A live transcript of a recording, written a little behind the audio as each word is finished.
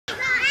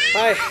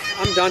Hi,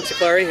 I'm Don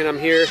Chiclari, and I'm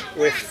here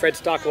with Fred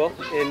Stockwell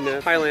in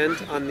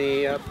Thailand on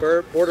the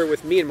border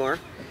with Myanmar,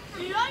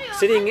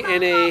 sitting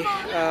in a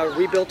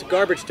rebuilt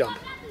garbage dump.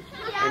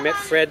 I met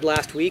Fred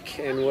last week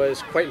and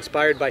was quite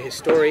inspired by his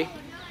story.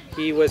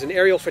 He was an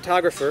aerial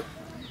photographer,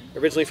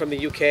 originally from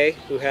the UK,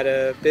 who had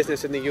a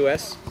business in the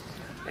US,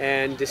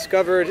 and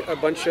discovered a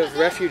bunch of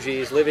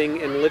refugees living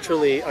in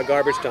literally a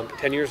garbage dump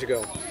 10 years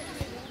ago,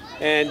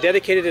 and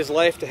dedicated his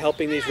life to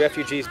helping these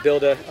refugees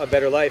build a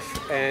better life.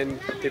 And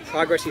the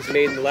progress he's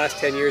made in the last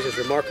 10 years is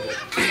remarkable.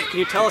 Can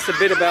you tell us a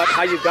bit about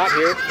how you got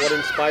here, what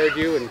inspired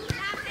you, and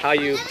how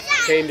you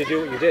came to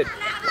do what you did?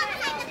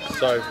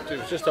 So it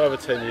was just over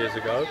 10 years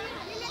ago,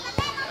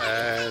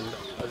 and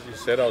as you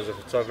said, I was a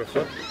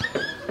photographer,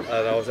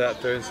 and I was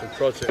out doing some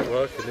project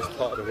work in this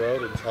part of the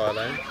world, in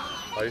Thailand.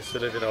 I used to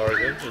live in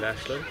Oregon, in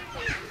Ashland,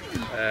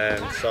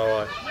 and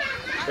so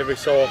every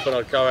so often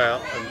I'd go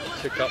out and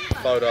pick up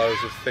photos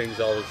of things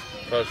I was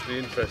personally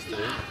interested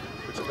in,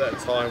 which at that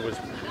time was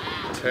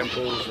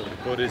temples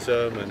and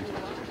Buddhism, and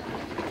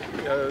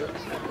they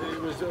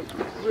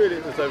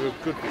were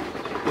good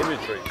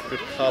imagery, good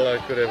colour,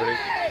 good everything.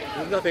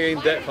 There was nothing in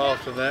depth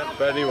after that,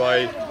 but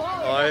anyway,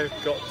 I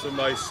got to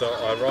Mesa.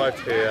 I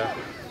arrived here,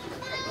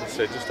 as I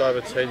said, just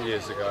over 10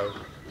 years ago,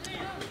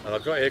 and I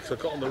got here because I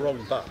got on the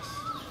wrong bus.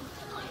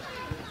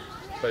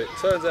 But it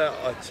turns out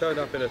I turned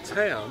up in a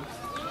town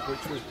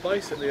which was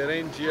basically an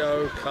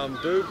NGO come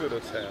do-gooder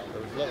town.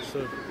 There was lots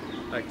of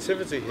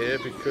activity here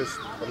because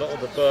a lot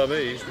of the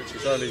Burmese, which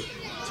is only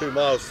 2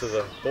 miles to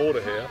the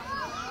border here,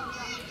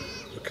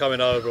 were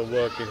coming over and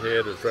working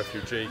here. There's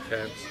refugee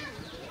camps,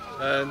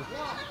 and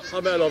I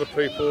met a lot of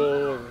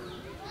people. And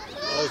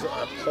I was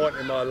at a point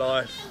in my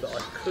life that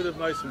I could have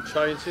made some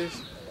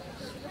changes.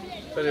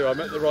 But anyway, I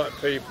met the right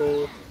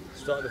people,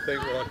 started to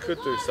think, well, I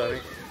could do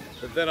something.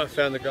 But then I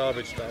found the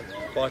garbage dump.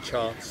 By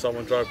chance,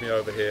 someone drove me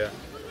over here.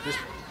 This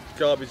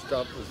garbage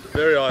dump was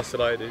very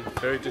isolated,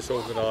 very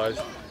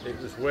disorganised. It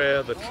was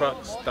where the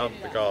trucks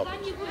dumped the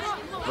garbage. It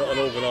was not an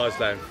organised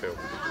landfill. It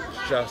was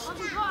just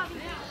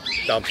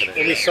dumping it.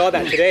 And we saw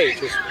that today,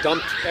 just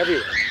dumped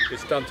everywhere.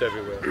 It's dumped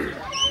everywhere.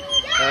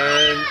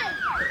 And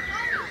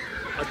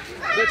I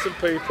met some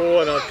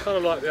people, and I kind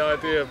of liked the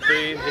idea of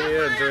being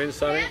here and doing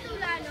something.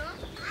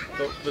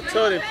 But the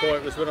turning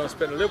point was when I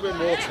spent a little bit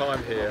more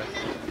time here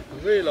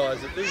and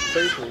realised that these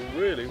people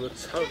really were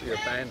totally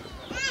abandoned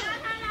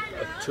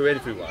to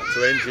everyone, to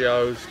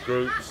NGOs,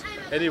 groups,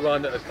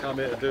 anyone that had come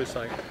here to do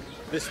something.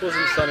 This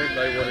wasn't something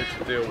they wanted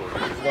to deal with.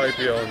 It was way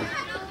beyond,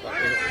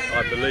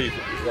 I believe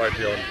it was way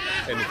beyond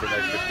anything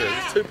they could do.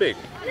 It was too big.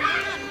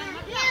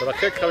 But I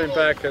kept coming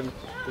back, and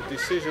the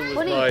decision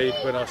was made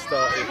when I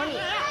started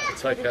to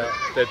take out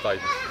dead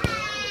babies.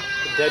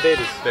 Dead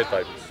babies? Dead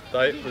babies.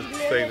 That was the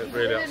thing that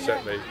really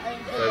upset me.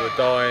 They were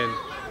dying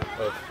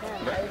of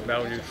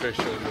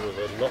malnutrition. There was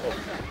a lot of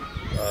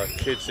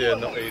kids here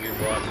not eating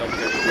right, not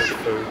getting good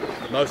food.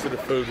 Most of the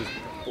food was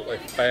what they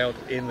found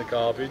in the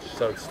garbage,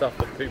 so stuff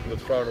that people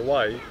had thrown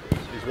away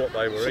is what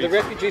they were eating. So the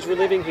refugees were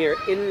living here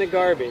in the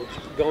garbage,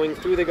 going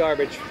through the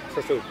garbage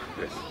for food?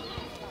 Yes.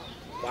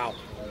 Wow.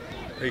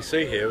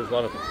 PC here was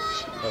one of them.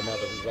 Her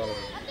mother was one of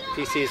them.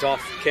 PC's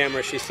off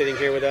camera. She's sitting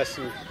here with us,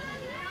 and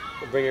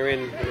we'll bring her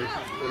in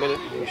a minute.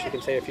 Maybe she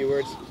can say a few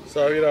words.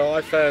 So,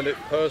 I found it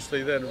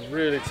personally then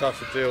really tough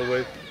to deal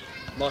with.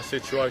 My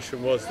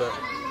situation was that,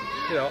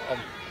 I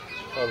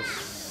was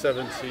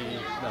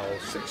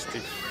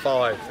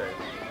 65 then.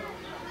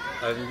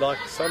 And like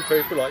some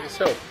people, like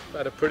yourself,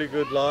 had a pretty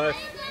good life,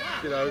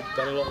 done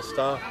a lot of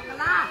stuff.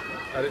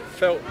 And it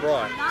felt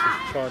right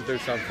to try and do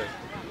something.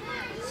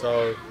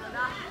 So,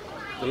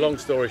 the long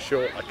story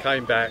short, I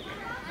came back,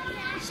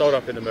 sold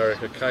up in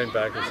America, came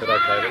back and said,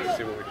 okay, let's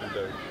see what we can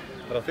do.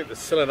 And I think that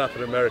selling up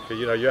in America,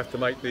 you have to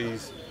make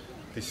these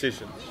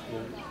decisions.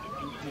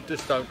 You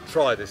just don't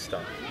try this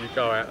stuff. You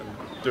go out and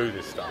do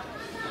this stuff.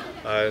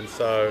 And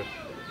so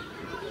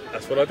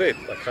that's what I did.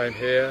 I came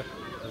here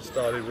and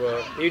started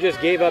work. You just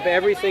gave up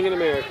everything in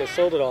America,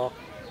 sold it all,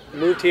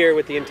 moved here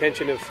with the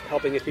intention of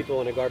helping these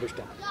people in a garbage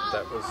dump.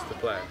 That was the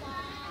plan.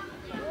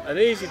 An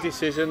easy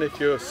decision if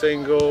you're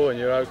single and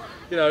you're,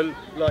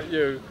 like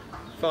you,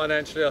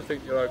 financially I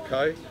think you're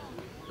okay.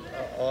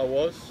 I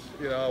was,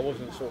 I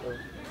wasn't sort of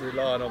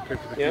relying on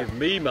people to give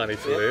me money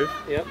to live,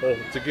 or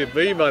to give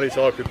me money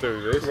so I could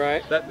do this.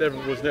 Right. That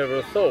was never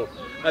a thought.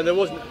 And there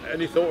wasn't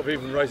any thought of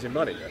even raising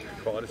money, to be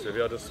quite honest with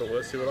you. I just thought, well,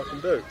 let's see what I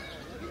can do.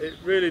 It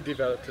really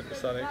developed into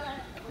something.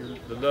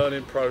 The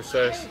learning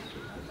process,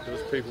 there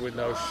was people with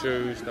no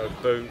shoes, no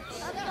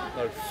boots,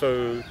 no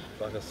food,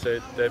 like I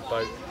said, dead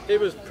babies. It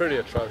was pretty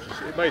atrocious.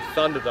 It made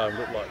Thunderdome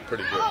look like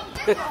pretty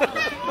good.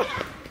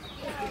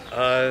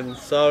 And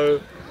so,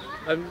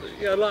 like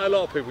a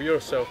lot of people, you're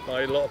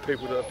self-made, a lot of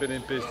people that have been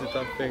in business,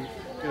 done things,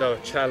 a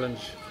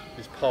challenge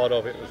is part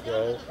of it as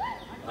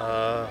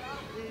well.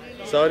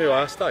 So anyway,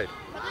 I stayed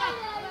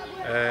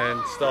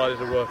and started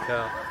to work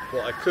out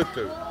what I could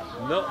do.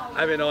 Not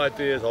having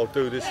ideas, I'll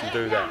do this and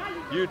do that.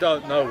 You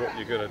don't know what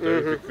you're going to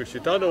do because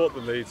you don't know what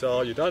the needs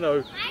are, you don't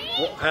know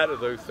how to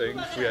do things.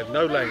 We had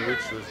no language,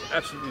 there was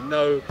absolutely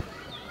no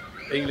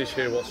English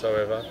here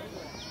whatsoever.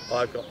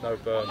 I've got no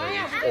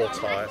Burmese or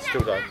Thai,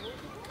 still don't.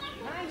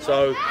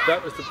 So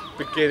that was the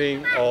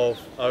beginning of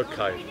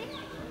OK.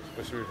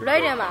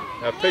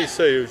 Now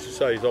PC, as you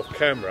say, is off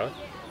camera,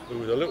 who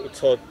was a little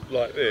Todd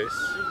like this,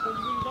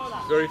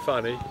 very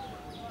funny,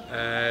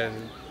 and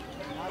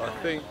I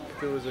think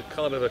there was a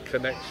kind of a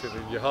connection,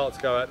 and your hearts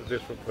go out to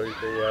different people.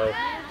 Well,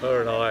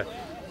 her and I,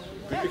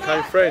 we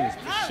became friends.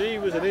 She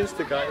was an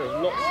instigator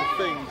of lots of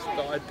things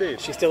that I did.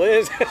 She still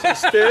is. She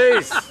still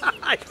is.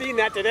 I've seen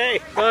that today.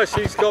 No,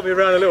 she's got me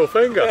around a little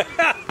finger.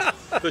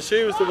 But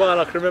she was the one,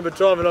 I can remember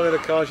driving along in the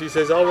car and she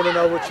says, I want to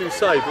know what you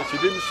say, but she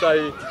didn't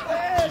say,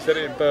 she said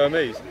it in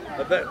Burmese.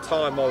 At that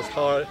time I was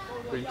hiring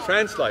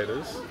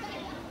translators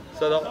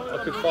so that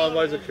I could find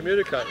ways of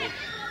communicating.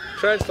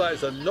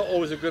 Translators are not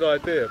always a good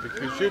idea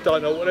because you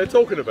don't know what they're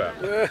talking about.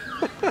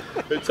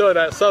 It turned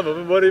out some of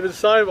them weren't even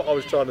saying what I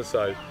was trying to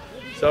say.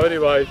 So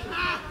anyway,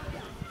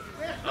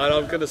 and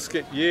I'm going to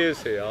skip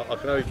years here, I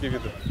can only give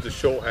you the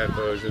shorthand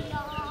version,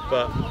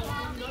 but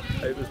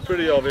it was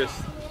pretty obvious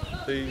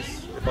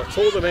if I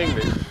taught them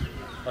English,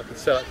 I could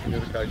set up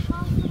communication,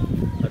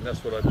 and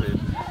that's what I did.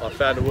 I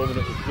found a woman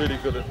that was really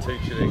good at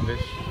teaching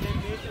English.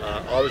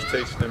 I was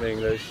teaching them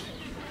English,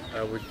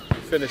 and we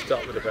finished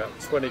up with about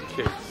 20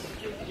 kids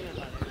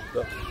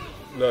that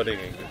learning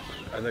English,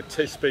 and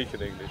they're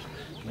speaking English.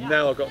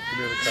 Now I've got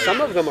communication.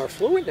 Some of them are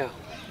fluent now.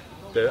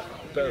 They're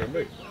better than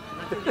me.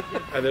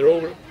 And they're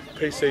all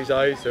PC's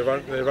age,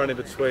 they're running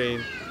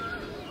between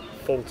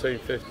 14,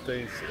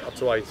 15, up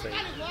to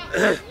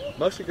 18.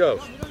 Mostly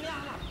girls.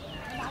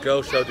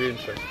 Girls showed the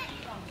interest.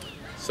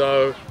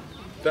 So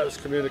that was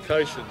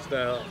communications.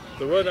 Now,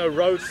 there were no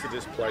roads to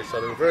this place, so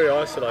they were very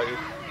isolated,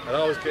 and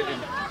I was getting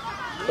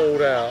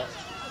called out.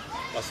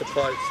 I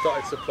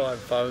started supplying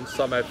phones.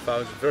 Some had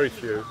phones, very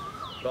few.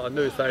 But I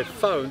knew if they had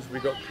phones, we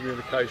got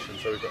communication,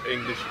 so we got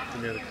English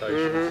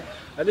communications.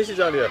 And this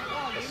is only a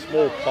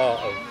small part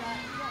of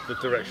the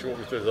direction what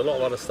we do. There's a lot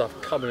of other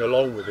stuff coming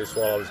along with this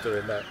while I was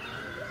doing that.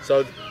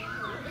 So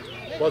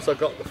once I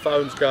got the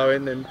phones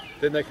going, then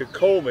they could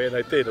call me, and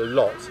they did a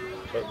lot,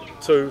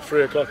 at 2,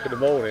 3 o'clock in the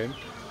morning,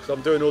 because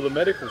I'm doing all the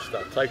medical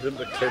stuff, taking them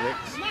to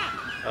clinics,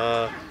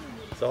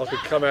 so I could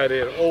come out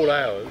here at all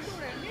hours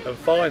and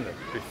find them.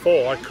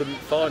 Before I couldn't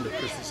find them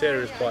because this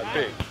area is quite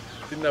big,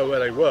 didn't know where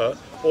they were,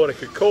 or they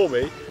could call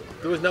me.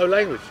 There was no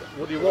language.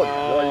 What do you want? Why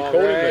are you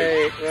calling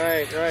me?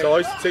 Right. So I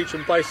used to teach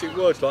them basic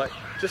words like,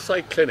 just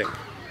say clinic.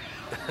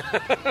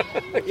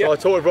 So I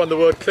taught everyone the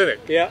word clinic.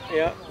 Yeah.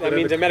 That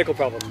means a medical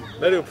problem.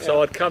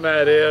 So I'd come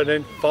out here and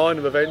then find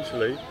them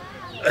eventually,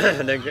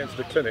 and then get into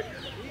the clinic.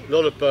 A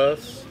lot of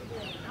births.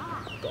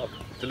 I've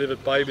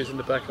delivered babies in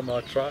the back of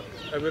my truck,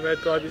 and we've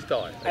had babies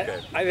die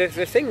again.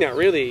 The thing that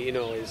really,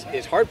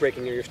 is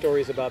heartbreaking are your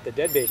stories about the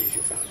dead babies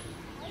you found.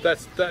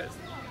 That's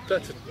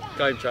a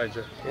game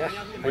changer. Yeah.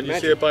 When you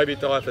see a baby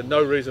die for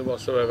no reason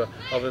whatsoever,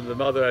 other than the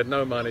mother had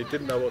no money,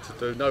 didn't know what to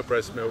do, no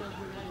breast milk,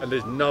 and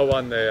there's no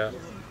one there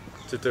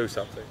to do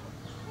something.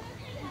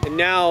 And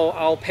now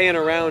I'll pan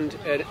around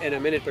in a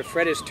minute, but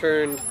Fred has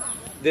turned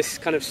this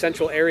kind of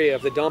central area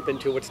of the dump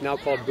into what's now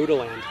called Buddha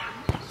Land.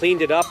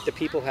 Cleaned it up, the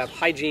people have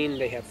hygiene,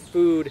 they have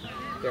food,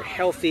 they're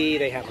healthy,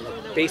 they have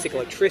basic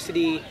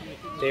electricity,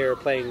 they're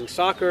playing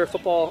soccer,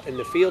 football in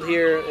the field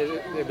here,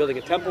 they're building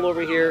a temple over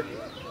here.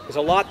 There's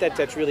a lot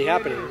that's really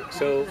happening.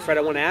 So Fred,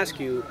 I want to ask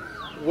you,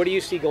 what do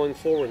you see going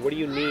forward? What do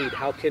you need?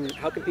 How can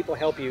people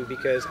help you?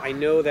 Because I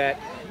know that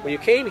when you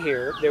came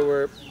here, there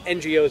were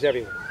NGOs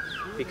everywhere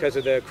because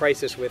of the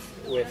crisis with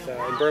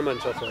in Burma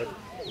and so forth.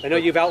 I know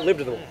you've outlived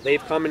them all.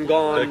 They've come and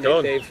gone.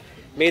 They've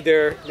made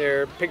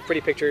their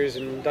pretty pictures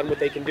and done what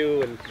they can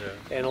do,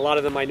 and a lot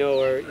of them I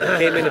know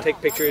came in to take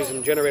pictures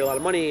and generate a lot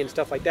of money and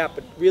stuff like that,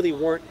 but really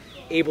weren't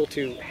able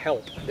to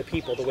help the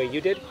people the way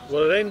you did.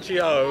 Well, an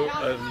NGO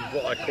and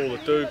what I call the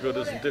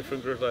do-gooders and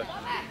different groups,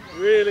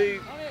 really,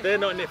 they're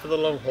not in it for the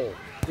long haul.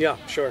 Yeah,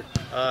 sure.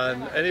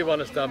 And anyone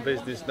that's done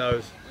business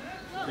knows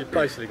you've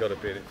basically got to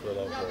be in it for the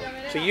long haul.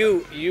 So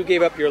you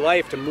gave up your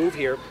life to move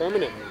here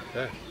permanently,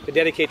 to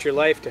dedicate your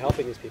life to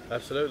helping these people.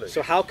 Absolutely.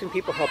 So how can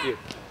people help you?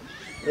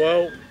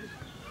 Well,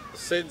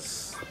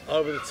 since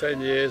over the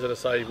 10 years, and I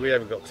say we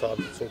haven't got time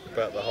to talk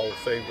about the whole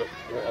thing, but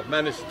what I've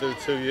managed to do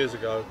 2 years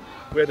ago,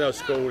 we had no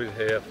school in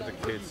here for the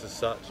kids as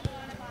such.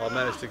 I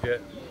managed to get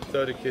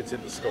 30 kids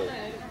into school.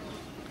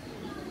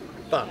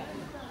 But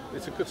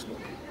it's a good school.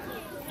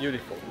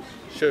 Uniforms,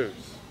 shoes,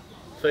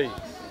 fees,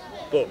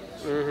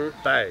 books,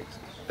 bags.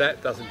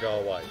 That doesn't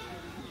go away.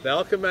 Now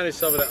I can manage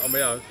some of that on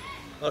my own.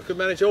 I could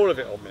manage all of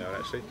it on my own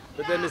actually.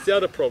 But then there's the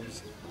other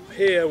problems.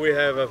 Here we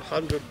have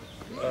 100,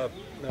 how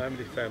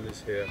many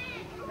families here?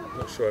 I'm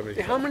not sure how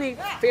many. How many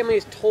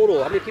families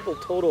total, how many people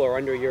total are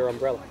under your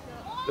umbrella?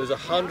 There's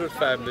 100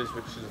 families,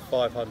 which is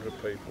 500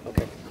 people.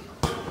 Okay.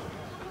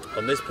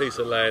 On this piece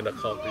of land, I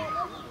can't be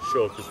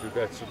sure because we've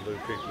had some new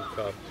people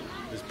come.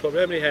 There's probably,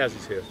 how many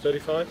houses here?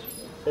 35?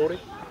 40?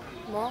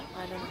 More?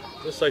 I don't know.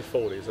 Let's say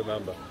 40 is a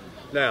number.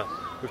 Now,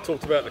 we've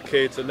talked about the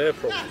kids and their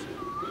problems.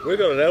 We've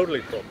got an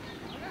elderly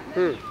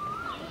problem.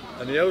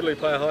 And the elderly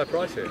pay a high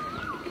price here.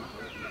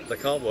 They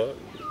can't work.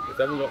 If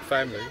they haven't got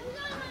family,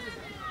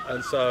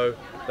 And so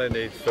they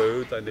need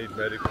food, they need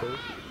medical,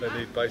 they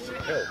need basic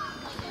health.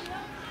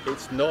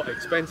 It's not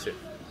expensive.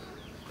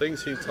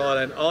 Things in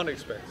Thailand aren't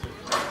expensive,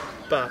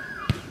 but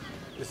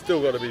it's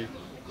still got to be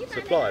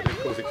supplied. Of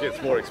course, it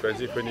gets more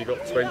expensive when you've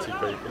got 20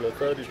 people or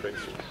 30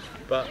 people.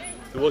 But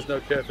there was no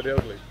care for the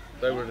elderly.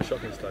 They were in a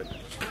shocking state.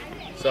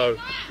 So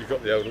you've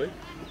got the elderly,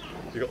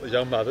 you've got the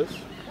young mothers,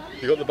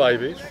 you've got the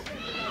babies,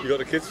 you've got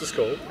the kids to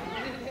school,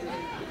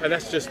 and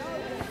that's just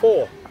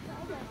 4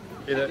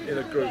 in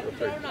a group of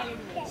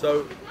people.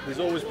 So there's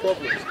always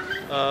problems.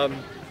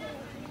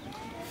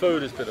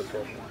 Food has been a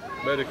problem,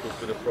 medical's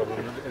been a problem,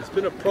 and it's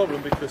been a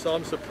problem because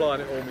I'm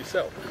supplying it all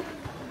myself.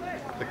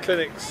 The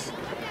clinics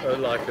are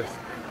like a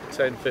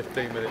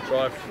 10-15 minute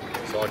drive from me,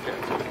 so I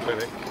get to the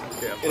clinic.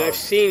 And I've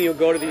seen you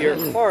go to your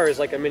car is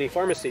like a mini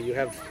pharmacy. You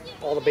have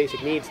all the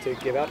basic needs to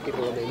give out to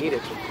people when they need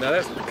it. Now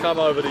that's come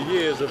over the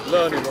years of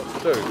learning what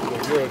to do.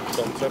 Well, you're a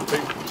doctor,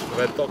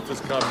 we've had doctors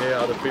come here,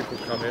 other people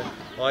come here.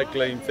 I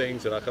glean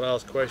things and I can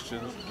ask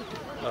questions.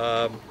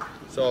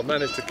 So I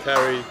managed to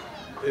carry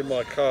in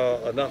my car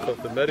enough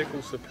of the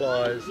medical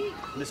supplies,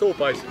 and it's all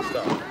basic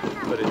stuff,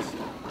 but it's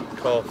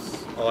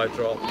coughs, eye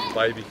drops,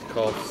 baby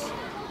coughs,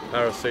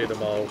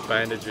 paracetamol,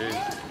 bandages.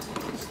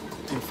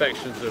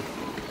 Infections are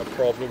a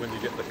problem when you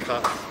get the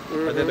cuts,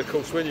 and then of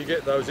course when you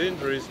get those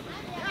injuries,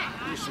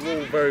 you should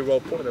all very well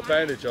putting a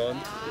bandage on,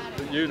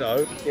 but you know,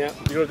 you've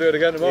got to do it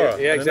again tomorrow.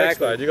 Yeah, and exactly. The next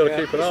day, you've got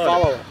to keep an eye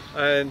on follow it.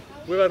 And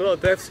we've had a lot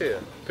of deaths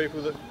here,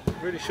 people that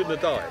really shouldn't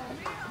have died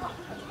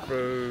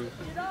through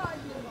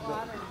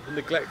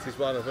neglect is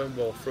one of them,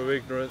 or through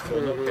ignorance,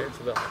 or not getting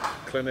to the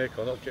clinic,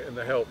 or not getting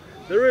the help.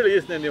 There really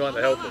isn't anyone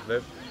to help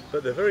them,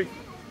 but they're very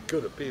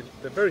good at being,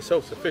 they're very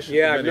self-sufficient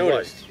in many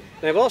ways.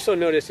 And I've also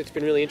noticed it's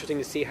been really interesting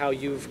to see how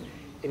you've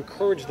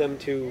encouraged them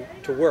to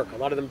work. A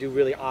lot of them do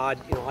really odd,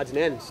 odds and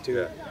ends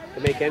to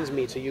make ends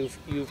meet. So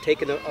you've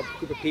taken a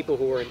group of people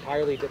who were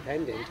entirely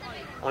dependent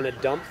on a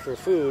dump for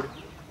food,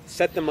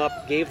 set them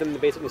up, gave them the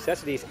basic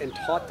necessities, and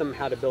taught them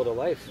how to build a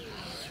life.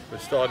 We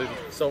started,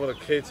 some of the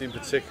kids in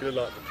particular,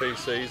 like the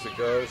PCs, the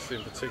girls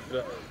in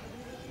particular,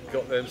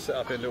 got them set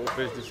up in little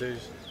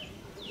businesses.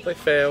 They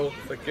fail,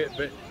 they get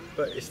bit,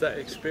 but it's that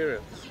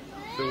experience.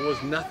 There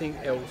was nothing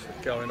else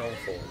going on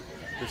for them.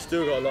 We've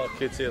still got a lot of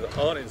kids here that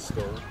aren't in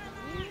school,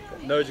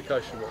 got no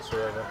education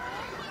whatsoever.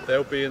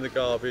 They'll be in the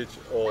garbage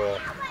or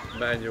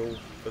manual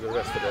for the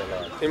rest of their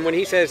lives. And when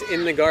he says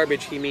in the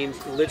garbage, he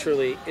means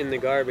literally in the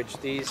garbage.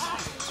 These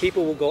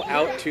people will go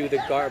out to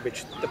the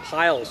garbage, the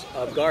piles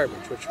of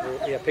garbage, which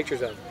we have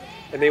pictures of,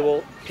 and they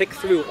will pick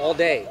through all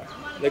day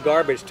the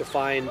garbage to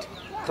find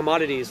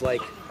commodities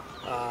like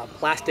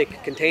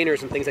plastic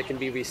containers and things that can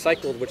be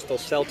recycled, which they'll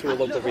sell to a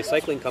local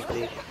recycling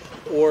company,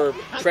 or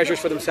treasures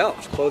for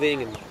themselves,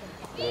 clothing and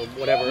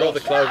whatever else. A lot of the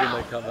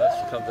clothing comes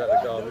out of the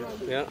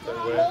garbage. Yeah. They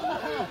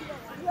wear.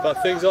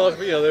 But things are,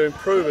 they're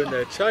improving,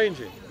 they're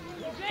changing.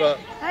 But,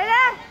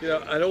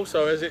 and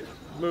also as it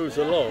moves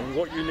along,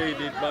 what you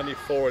needed money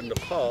for in the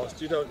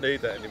past, you don't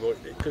need that anymore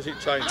because it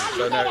changes.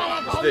 So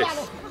now it's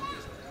this.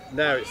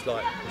 Now it's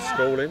like the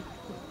schooling.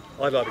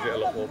 I'd like to get a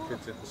lot more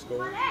kids into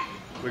school.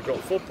 We've got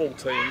football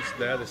teams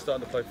now, they're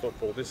starting to play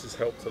football. This has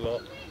helped a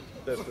lot,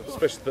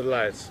 especially the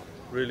lads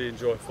really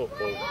enjoy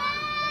football.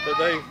 But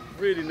they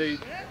really need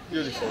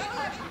uniforms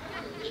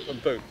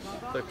and boots.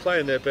 They play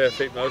in their bare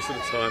feet most of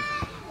the time.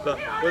 But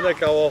when they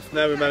go off,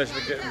 now we manage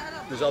to get them,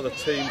 there's other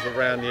teams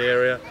around the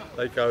area,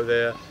 they go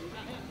there.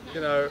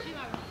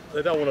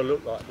 They don't want to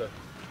look like the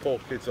poor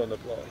kids on the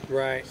block.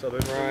 Right. So they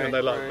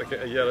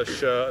get a yellow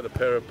shirt and a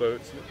pair of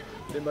boots.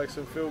 It makes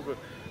them feel good.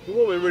 But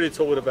what we're really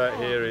talking about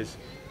here is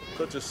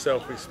not just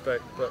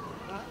self-respect,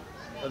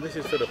 and this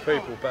is for the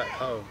people back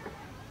home.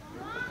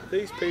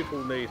 These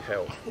people need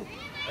help,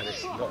 and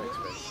it's not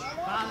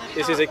expensive.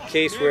 This is a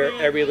case where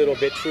every little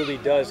bit truly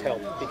does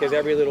help, because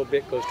every little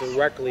bit goes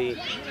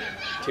directly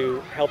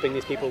to helping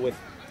these people with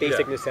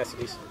basic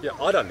necessities. Yeah,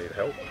 I don't need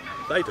help.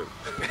 They do.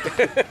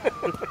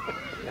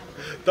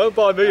 Don't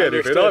buy me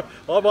anything.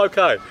 I'm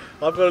okay.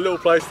 I've got a little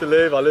place to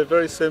live. I live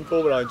very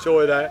simple, but I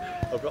enjoy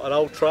that. I've got an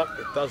old truck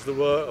that does the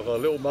work. I've got a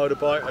little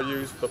motorbike I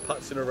use for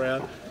putzing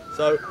around.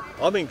 So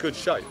I'm in good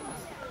shape.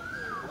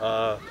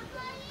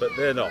 But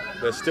they're not.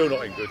 They're still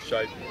not in good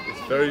shape.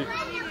 It's very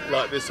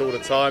like this all the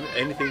time.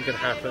 Anything can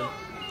happen.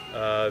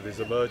 There's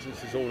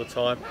emergencies all the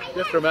time.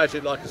 You have to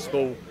imagine like a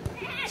small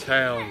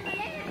town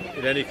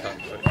in any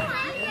country.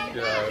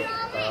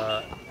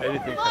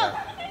 Anything can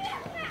happen.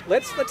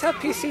 Let's have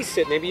PC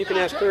sit. Maybe you can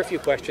ask her a few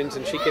questions,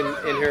 and she can,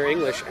 in her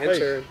English,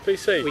 answer. Hey,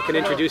 PC. We can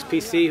introduce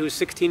PC, who's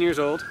 16 years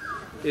old,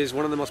 is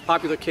one of the most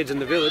popular kids in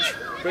the village.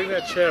 Bring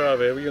that chair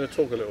over here. We're going to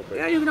talk a little bit.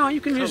 Yeah,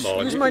 you can use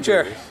my can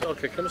chair.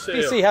 Okay, come and sit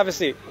PC, here. have a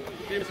seat.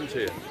 Give some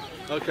tea.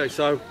 Okay,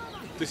 so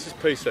this is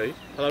PC.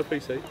 Hello,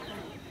 PC.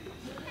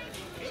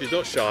 She's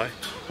not shy.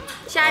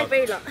 Shy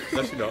very lot.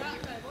 No, she's not.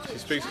 She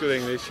speaks good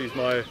English. She's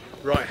my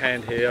right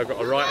hand here. I've got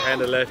a right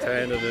hand, a left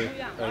hand, and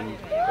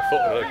a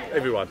foot.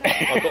 Everyone.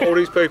 I've got all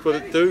these people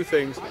that do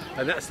things,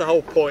 and that's the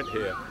whole point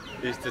here: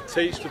 is to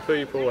teach the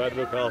people how to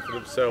look after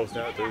themselves,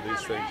 and how to do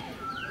these things.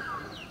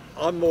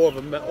 I'm more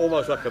of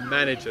almost like a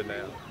manager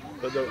now.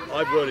 But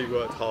I've really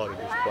worked hard in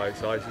this place.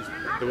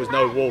 There was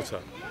no water.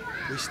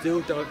 We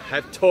still don't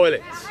have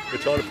toilets. We're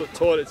trying to put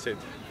toilets in.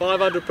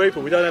 500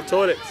 people, we don't have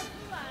toilets.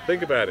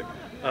 Think about it.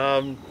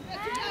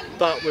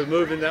 But we're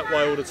moving that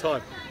way all the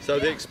time. So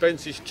the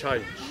expenses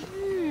change.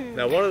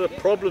 Now, one of the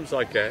problems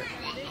I get,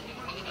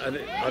 and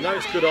I know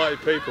it's good-hearted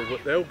people,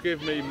 but they'll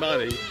give me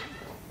money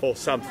for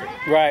something.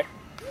 Right.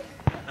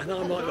 And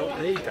I might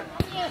not need that.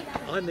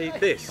 I need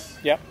this.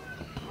 Yep.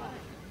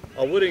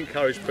 I would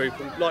encourage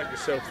people like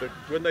yourself that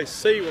when they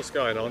see what's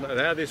going on and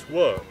how this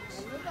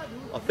works,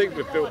 I think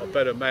we've built a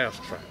better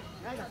mousetrap,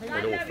 in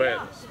all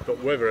fairness.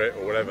 But whether it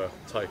or whatever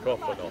take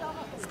off or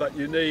not, but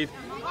you need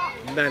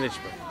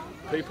management.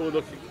 People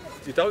looking.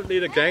 You don't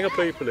need a gang of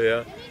people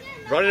here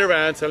running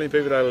around telling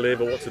people how to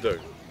live or what to do.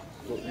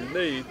 What you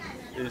need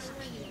is,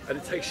 and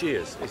it takes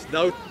years. It's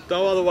no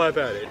other way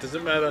about it. It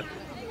doesn't matter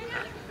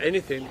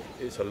anything.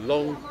 It's a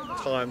long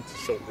time to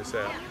sort this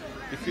out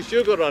because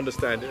you've got to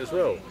understand it as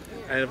well.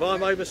 And if I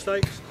made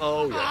mistakes,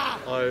 oh yeah,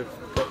 I've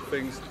got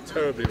things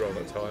terribly wrong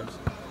at times.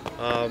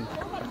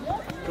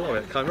 Go on,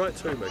 it came right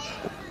to me.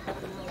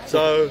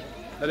 So,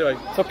 anyway.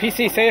 So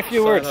PC, say a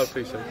few words. No,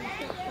 PC.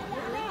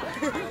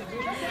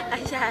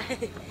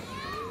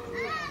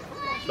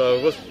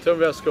 So, tell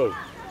me about school.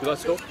 You like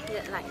school?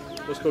 Yeah, like.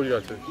 What school do you go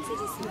to?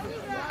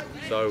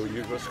 So,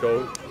 you've got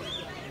school.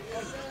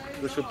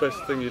 What's your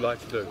best thing you like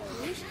to do?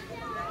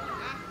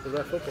 What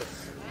about football?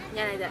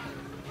 Yeah, like that.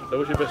 So,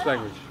 what's your best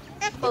language?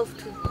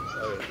 Both too.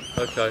 Oh,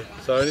 yeah. Okay.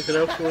 So, anything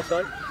else you want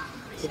to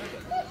say?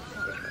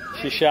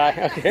 She's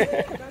shy.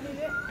 Okay.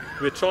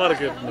 We're trying to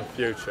give them a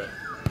future,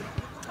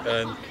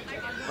 and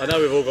I know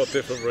we've all got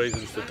different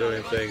reasons for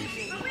doing things,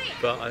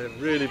 but I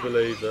really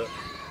believe that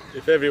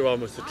if everyone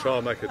was to try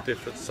and make a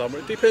difference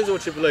somewhere, it depends on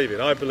what you believe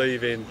in. I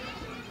believe in,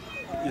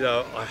 you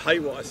know, I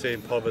hate what I see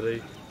in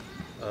poverty.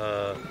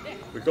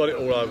 We've got it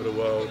all over the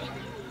world.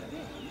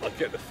 I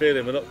get the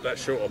feeling we're not that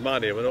short of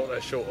money, we're not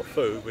that short of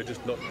food, we're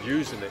just not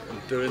using it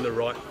and doing the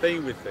right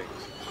thing with things.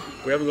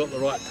 We haven't got the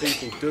right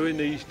people doing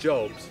these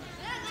jobs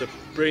to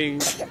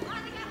bring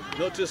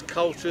not just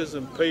cultures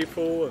and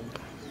people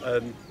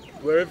and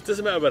wherever, it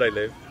doesn't matter where they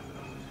live,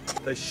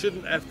 they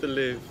shouldn't have to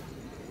live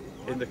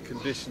in the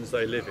conditions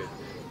they live in.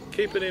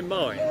 Keeping in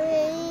mind,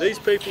 these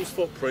people's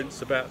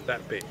footprint's about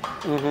that big.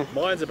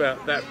 Mine's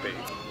about that big.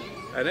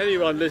 And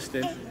anyone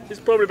listening is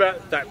probably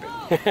about that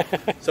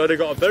big. So they've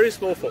got a very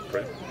small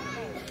footprint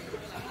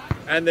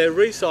and they're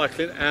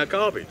recycling our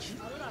garbage.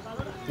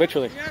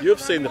 Literally. You've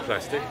seen the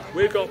plastic.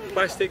 We've got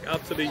plastic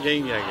up to the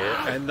yin-yang here,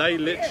 and they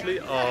literally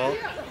are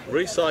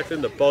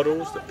recycling the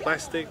bottles, the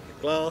plastic,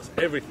 the glass,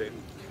 everything.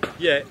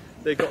 Yet,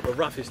 they've got the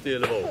roughest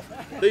deal of all.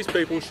 These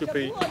people should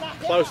be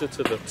closer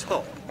to the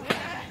top,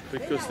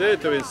 because they're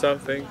doing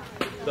something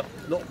that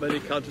not many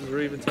countries are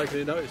even taking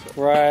any notice of.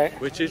 Right.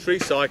 Which is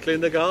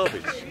recycling the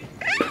garbage.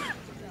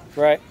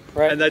 Right,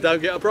 right. And they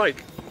don't get a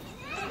break.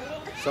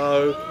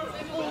 So,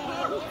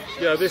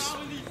 you know, this...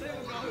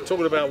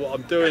 Talking about what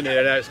I'm doing here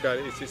and how it's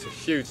going, it's a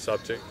huge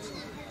subject.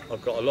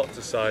 I've got a lot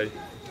to say,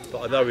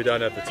 but I know we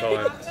don't have the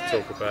time to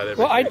talk about it.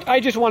 Well, I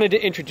just wanted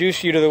to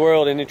introduce you to the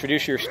world and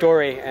introduce your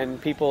story, and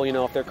people, you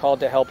know, if they're called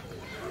to help,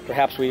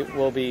 perhaps we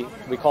will be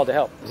called to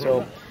help.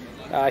 So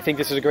I think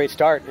this is a great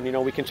start, and you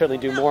know, we can certainly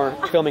do more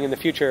filming in the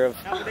future of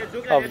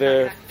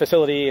the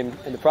facility and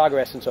the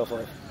progress and so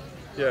forth.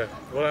 Yeah,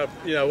 well,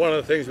 you know, one of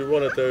the things we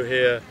want to do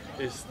here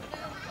is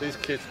these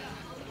kids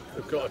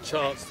have got a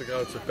chance to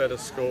go to better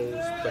schools,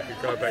 they can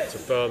go back to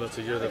Berlin,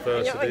 to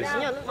universities,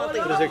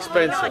 but it's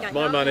expensive.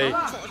 My money,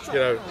 you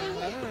know,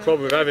 the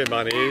problem with having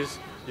money is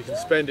you can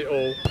spend it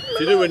all. If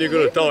you knew when you're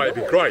going to die,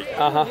 it'd be great,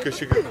 because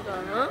you can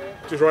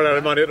just run out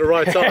of money at the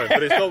right time,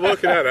 but it's not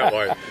working out that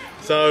way.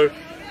 So,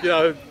 you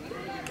know,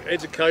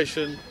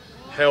 education,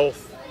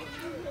 health,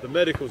 the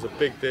medical's a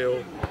big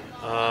deal.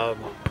 A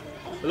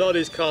lot of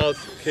these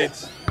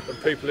kids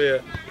and people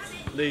here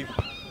need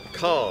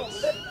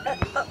cards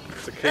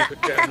to keep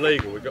it getting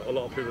legal. We've got a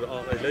lot of people that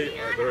aren't illegal,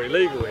 they're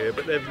illegal here,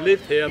 but they've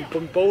lived here and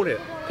been born here.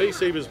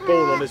 PC was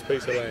born on this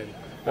piece of land,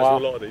 as a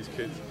lot of these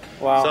kids.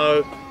 Wow.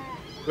 So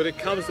when it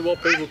comes to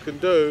what people can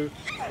do,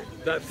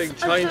 that thing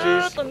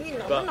changes, but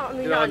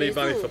you know, I need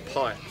money for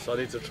pipes. I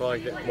need to try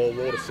and get more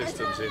water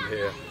systems in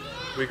here.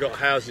 We've got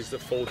houses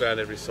that fall down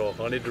every so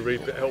often. I need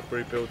to help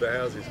rebuild the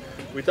houses.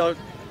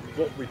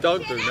 What we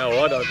don't do now,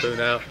 or I don't do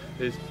now,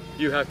 is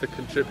you have to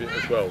contribute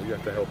as well. You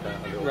have to help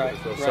out a little bit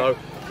as well. So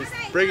it's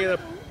bringing up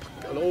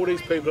all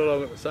these people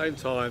along at the same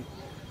time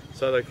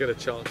so they get a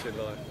chance in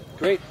life.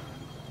 Great.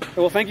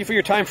 Well, thank you for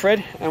your time,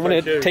 Fred. I'm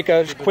going to take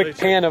a quick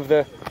pan of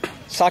the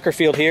soccer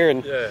field here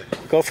and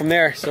go from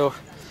there. So,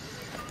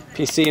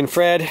 PC and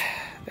Fred,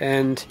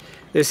 and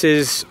this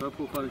is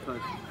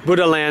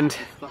Buddha Land.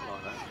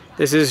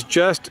 This is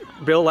just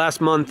built last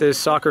month, this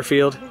soccer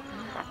field,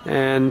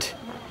 and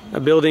a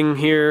building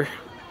here,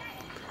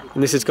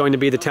 and this is going to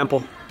be the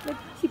temple.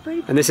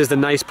 And this is the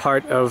nice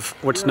part of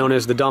what's known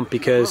as the dump,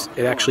 because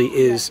it actually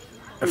is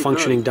a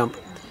functioning dump.